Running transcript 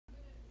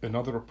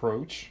Another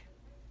approach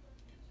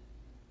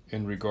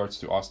in regards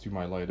to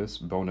osteomyelitis,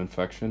 bone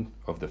infection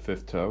of the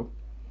fifth toe.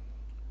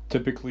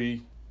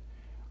 Typically,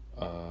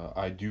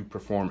 I do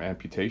perform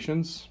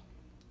amputations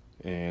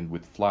and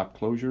with flap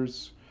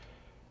closures.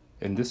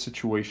 In this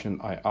situation,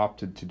 I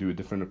opted to do a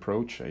different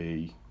approach,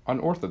 a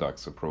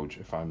unorthodox approach,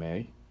 if I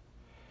may,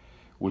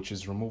 which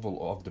is removal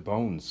of the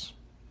bones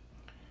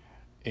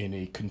in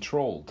a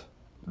controlled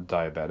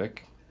diabetic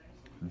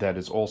that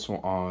is also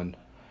on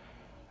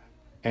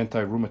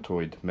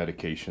anti-rheumatoid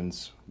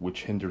medications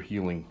which hinder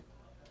healing.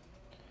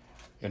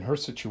 In her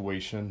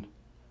situation,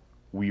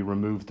 we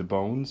removed the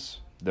bones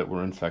that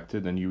were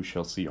infected, and you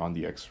shall see on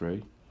the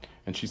x-ray,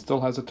 and she still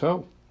has a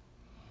toe.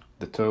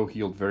 The toe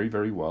healed very,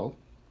 very well.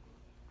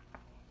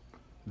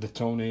 The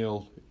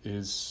toenail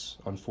is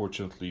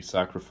unfortunately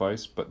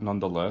sacrificed, but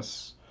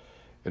nonetheless,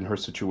 in her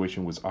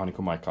situation was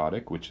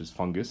onychomycotic, which is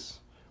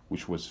fungus,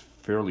 which was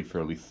fairly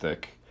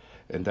thick,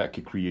 and that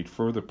could create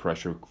further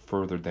pressure,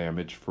 further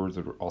damage,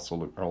 further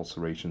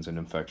ulcerations and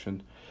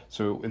infection.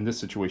 So in this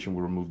situation,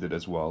 we removed it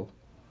as well,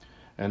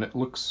 and it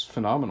looks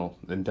phenomenal.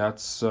 And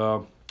that's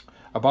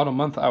about a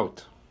month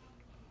out.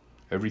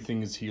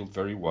 Everything is healed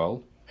very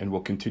well and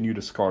will continue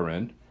to scar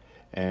in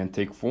and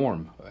take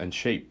form and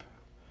shape.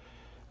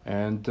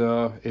 And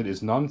it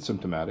is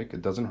non-symptomatic,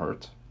 it doesn't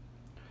hurt,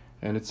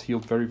 and it's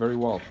healed very, very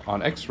well.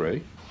 On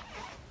x-ray,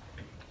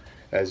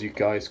 as you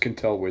guys can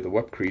tell where the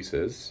web crease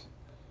is,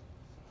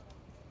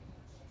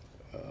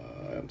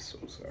 I'm so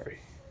sorry.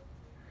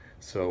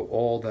 So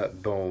all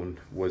that bone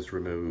was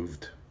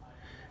removed,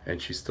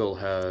 and she still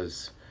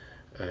has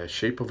a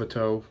shape of a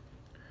toe.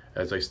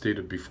 As I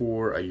stated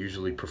before, I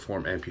usually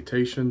perform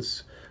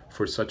amputations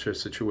for such a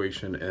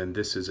situation, and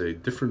this is a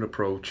different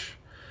approach,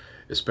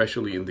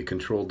 especially in the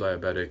controlled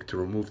diabetic, to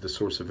remove the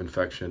source of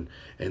infection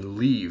and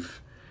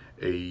leave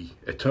a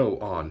toe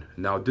on.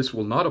 Now, this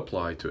will not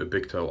apply to a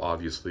big toe,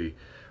 obviously,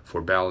 for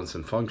balance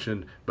and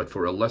function, but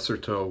for a lesser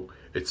toe,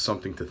 it's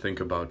something to think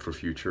about for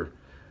future,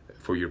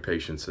 for your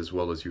patients as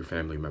well as your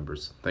family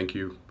members. Thank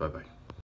you. Bye-bye.